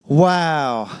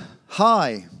Wow.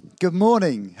 Hi. Good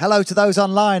morning. Hello to those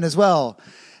online as well.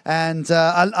 And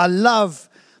I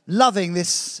loving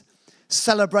this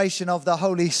celebration of the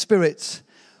Holy Spirit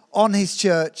on His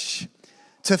church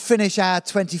to finish our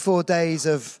 24 days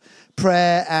of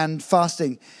prayer and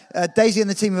fasting. Daisy and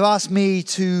the team have asked me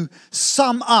to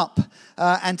sum up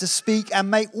and to speak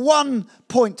and make 1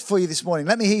 point for you this morning.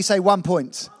 Let me hear you say 1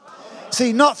 point.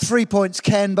 See, not 3 points,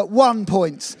 Ken, but 1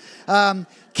 point.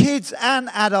 Kids and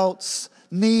adults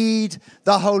need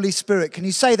the Holy Spirit. Can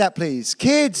you say that, please?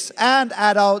 Kids and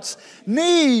adults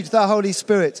need the Holy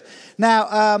Spirit.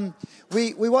 Now,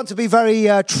 we want to be very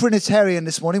Trinitarian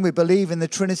this morning. We believe in the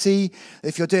Trinity.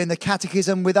 If you're doing the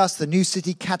catechism with us, the New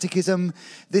City Catechism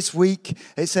this week,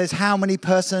 it says, how many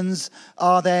persons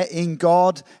are there in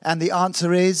God? And the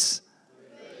answer is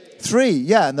 3.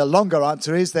 Yeah, and the longer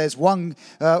answer is there's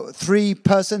 3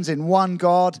 persons in one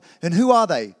God. And who are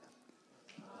they?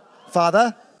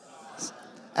 Father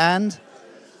and...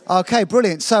 Okay,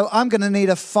 brilliant. So I'm going to need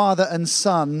a father and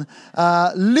son.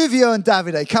 Livio and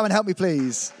Davide, come and help me,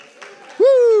 please.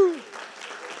 Woo!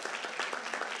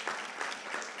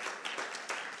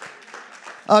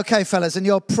 Okay, fellas, and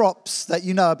your props that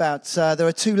you know about. There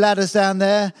are 2 ladders down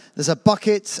there. There's a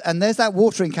bucket, and there's that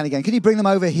watering can again. Can you bring them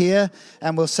over here,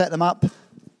 and we'll set them up?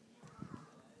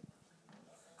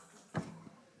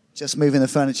 Just moving the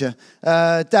furniture.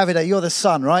 Davide, you're the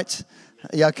son, right?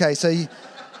 Yeah, okay, so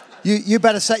you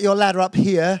better set your ladder up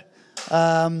here.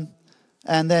 And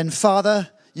then, Father,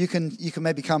 you can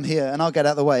maybe come here, and I'll get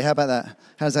out of the way. How about that?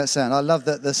 How does that sound? I love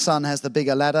that the son has the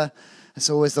bigger ladder.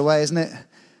 It's always the way, isn't it?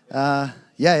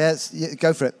 Yeah,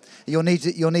 go for it. You'll need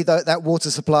that water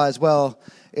supply as well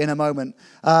in a moment.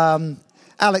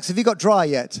 Alex, have you got dry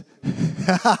yet?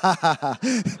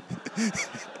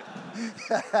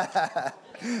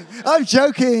 I'm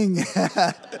joking.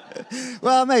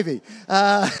 Well, maybe.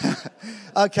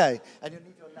 Okay. And you'll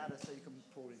need your ladder so you can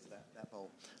pour into that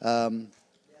bowl.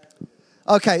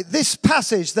 Okay, this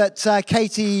passage that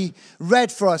Katie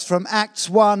read for us from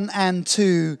Acts 1 and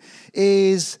 2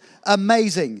 is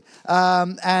amazing.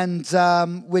 And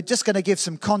we're just going to give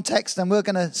some context and we're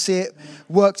going to see it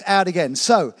worked out again.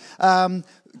 So,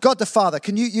 God the Father,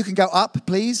 you can go up,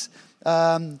 please.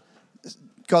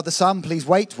 God the Son, please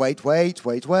wait.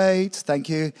 Thank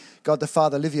you. God the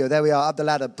Father, Livio, there we are, up the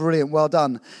ladder. Brilliant, well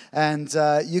done. And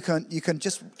you can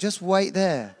just wait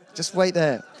there. Just wait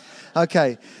there.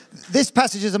 Okay, this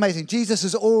passage is amazing. Jesus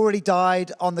has already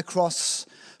died on the cross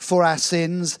for our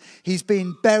sins. He's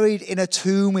been buried in a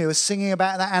tomb. We were singing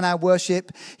about that in our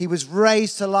worship. He was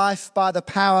raised to life by the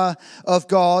power of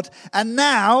God. And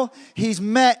now he's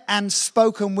met and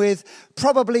spoken with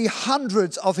probably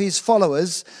hundreds of his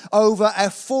followers over a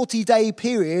 40-day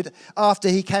period after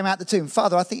he came out the tomb.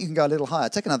 Father, I think you can go a little higher.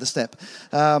 Take another step.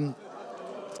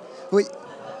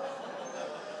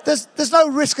 There's no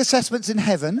risk assessments in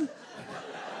heaven.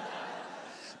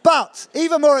 But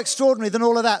even more extraordinary than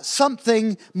all of that,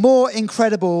 something more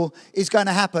incredible is going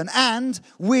to happen. And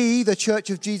we, the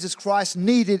Church of Jesus Christ,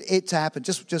 needed it to happen.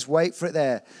 Just wait for it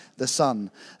there, the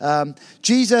Son.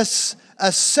 Jesus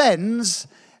ascends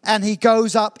and he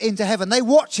goes up into heaven. They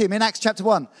watch him in Acts chapter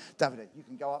 1. David, you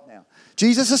can go up now.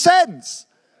 Jesus ascends.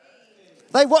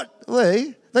 They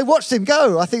watched him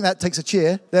go. I think that takes a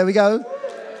cheer. There we go.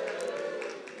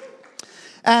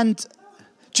 And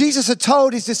Jesus had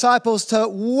told his disciples to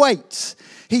wait.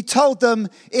 He told them,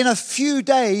 in a few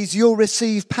days, you'll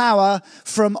receive power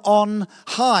from on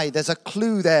high. There's a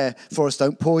clue there for us,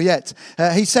 don't pour yet.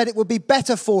 He said it would be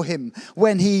better for them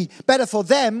when he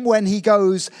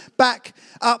goes back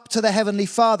up to the Heavenly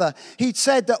Father. He'd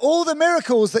said that all the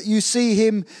miracles that you see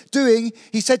him doing,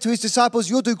 he said to his disciples,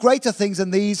 you'll do greater things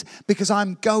than these because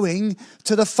I'm going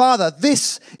to the Father.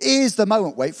 This is the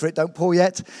moment. Wait for it, don't pour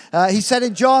yet. He said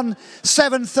in John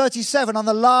 7:37, on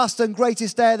the last and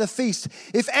greatest day of the feast,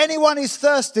 if anyone is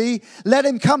thirsty, let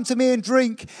him come to me and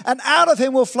drink, and out of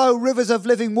him will flow rivers of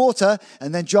living water.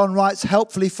 And then John writes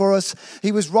helpfully for us,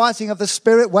 he was writing of the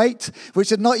Spirit, which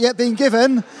had not yet been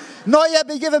given. Not yet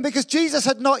been given because Jesus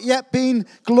had not yet been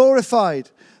glorified.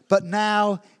 But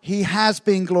now he has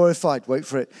been glorified. Wait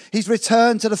for it. He's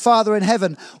returned to the Father in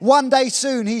heaven. One day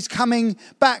soon he's coming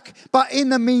back. But in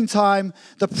the meantime,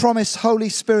 the promised Holy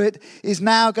Spirit is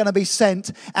now going to be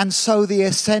sent. And so the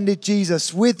ascended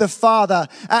Jesus with the Father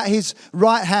at his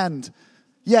right hand,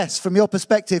 yes, from your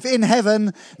perspective, in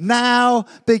heaven, now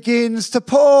begins to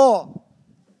pour.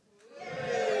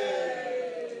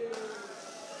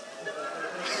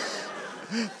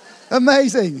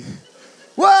 Amazing.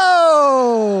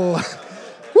 Whoa!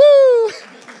 Woo!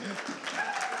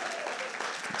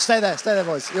 Stay there,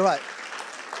 boys. You're right.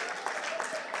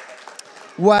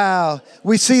 Wow.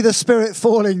 We see the Spirit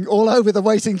falling all over the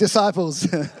waiting disciples.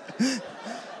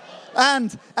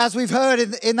 And as we've heard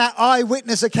in that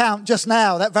eyewitness account just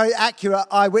now, that very accurate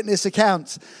eyewitness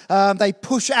account, they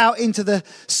push out into the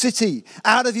city.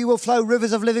 Out of you will flow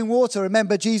rivers of living water.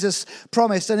 Remember, Jesus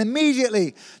promised. And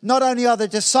immediately, not only are the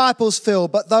disciples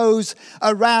filled, but those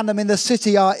around them in the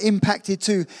city are impacted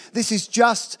too. This is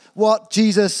just what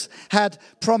Jesus had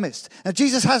promised. Now,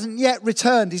 Jesus hasn't yet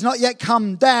returned. He's not yet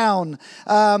come down,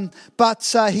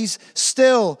 but he's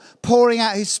still pouring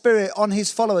out his Spirit on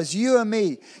his followers, you and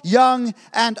me, young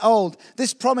and old.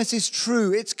 This promise is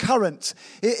true. It's current.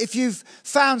 If you've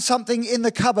found something in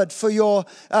the cupboard for your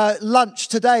lunch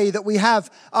today that we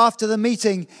have after the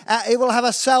meeting, it will have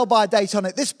a sell-by date on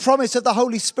it. This promise of the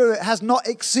Holy Spirit has not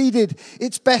exceeded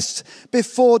its best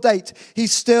before date.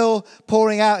 He's still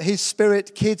pouring out his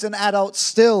Spirit. Kids and adults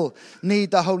still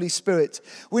need the Holy Spirit.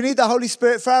 We need the Holy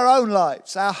Spirit for our own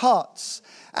lives, our hearts,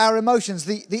 our emotions,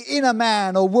 the inner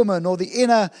man or woman or the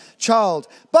inner child.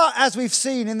 But as we've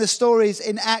seen in the stories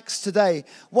in Acts today,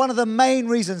 one of the main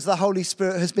reasons the Holy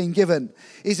Spirit has been given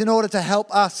is in order to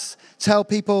help us tell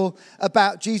people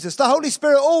about Jesus. The Holy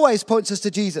Spirit always points us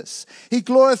to Jesus. He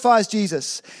glorifies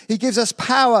Jesus. He gives us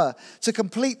power to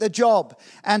complete the job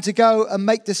and to go and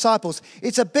make disciples.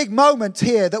 It's a big moment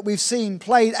here that we've seen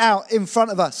played out in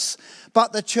front of us.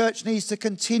 But the church needs to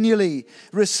continually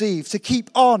receive, to keep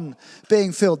on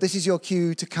being filled. This is your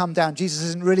cue to come down. Jesus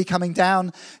isn't really coming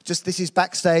down. Just this is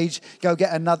backstage. Go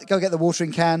get the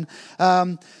watering can.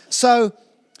 So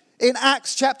in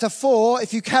Acts chapter 4,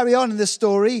 if you carry on in the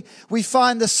story, we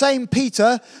find the same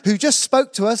Peter who just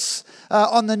spoke to us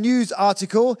on the news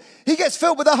article. He gets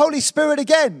filled with the Holy Spirit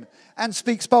again and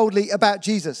speaks boldly about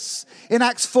Jesus. In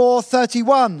Acts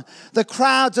 4:31, the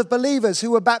crowds of believers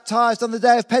who were baptized on the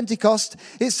day of Pentecost,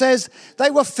 it says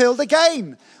they were filled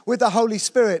again with the Holy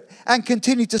Spirit and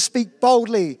continued to speak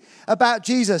boldly about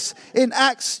Jesus. In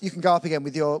Acts, you can go up again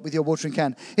with your watering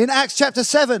can. In Acts chapter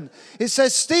 7, it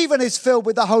says Stephen is filled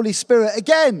with the Holy Spirit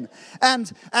again.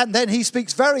 And then he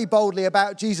speaks very boldly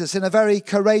about Jesus in a very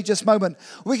courageous moment.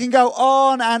 We can go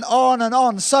on and on and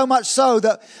on, so much so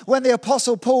that when the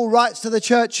Apostle Paul writes to the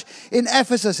church in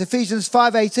Ephesus, Ephesians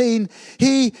 5:18,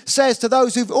 he says to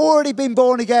those who've already been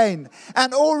born again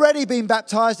and already been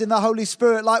baptized in the Holy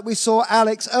Spirit, like we saw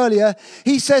Alex earlier,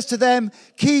 he says to them,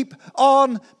 keep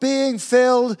on being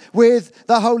filled with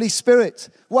the Holy Spirit.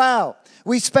 Wow.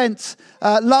 We spent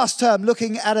last term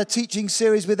looking at a teaching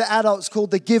series with the adults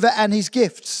called The Giver and His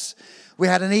Gifts. We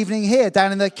had an evening here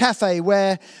down in the cafe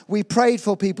where we prayed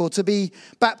for people to be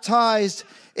baptized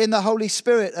in the Holy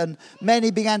Spirit, and many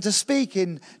began to speak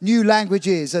in new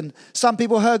languages, and some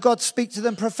people heard God speak to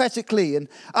them prophetically, and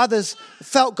others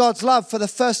felt God's love for the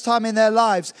first time in their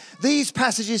lives. These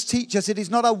passages teach us it is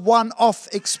not a one-off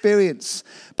experience,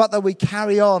 but that we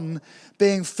carry on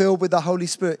being filled with the Holy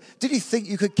Spirit. Did you think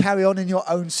you could carry on in your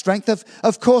own strength?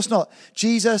 Of course not.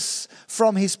 Jesus,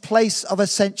 from his place of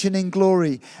ascension in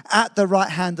glory at the right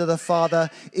hand of the Father,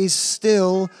 is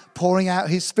still pouring out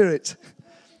his Spirit.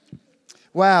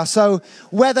 Wow. So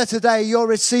whether today you're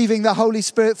receiving the Holy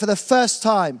Spirit for the first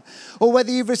time or whether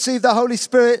you've received the Holy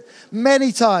Spirit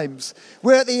many times,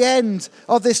 we're at the end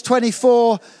of this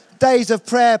 24 days of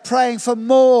prayer, praying for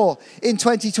more in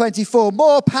 2024,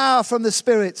 more power from the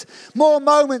Spirit, more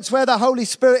moments where the Holy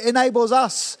Spirit enables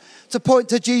us to point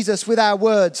to Jesus with our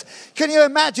words. Can you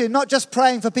imagine not just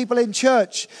praying for people in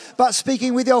church, but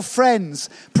speaking with your friends,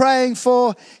 praying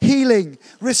for healing,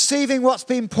 receiving what's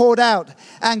been poured out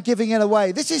and giving it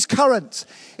away? This is current.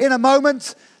 In a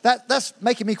moment, that's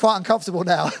making me quite uncomfortable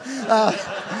now.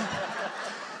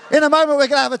 In a moment, we're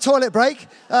going to have a toilet break.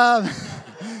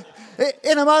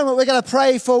 In a moment, we're going to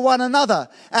pray for one another.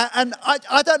 And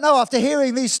I don't know, after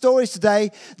hearing these stories today,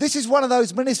 this is one of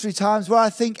those ministry times where I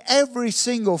think every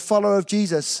single follower of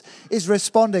Jesus is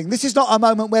responding. This is not a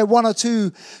moment where one or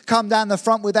two come down the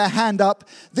front with their hand up.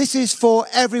 This is for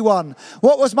everyone.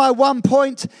 What was my one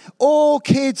point? All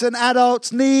kids and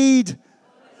adults need.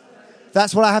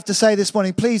 That's what I have to say this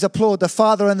morning. Please applaud the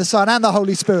Father and the Son and the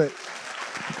Holy Spirit.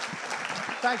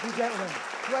 Thank you, gentlemen.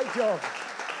 Great job.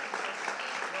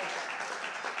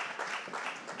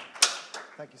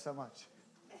 Thank you so much.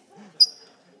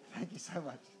 Thank you so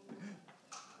much.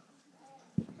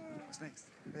 What's next?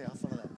 Yeah, I'll follow that.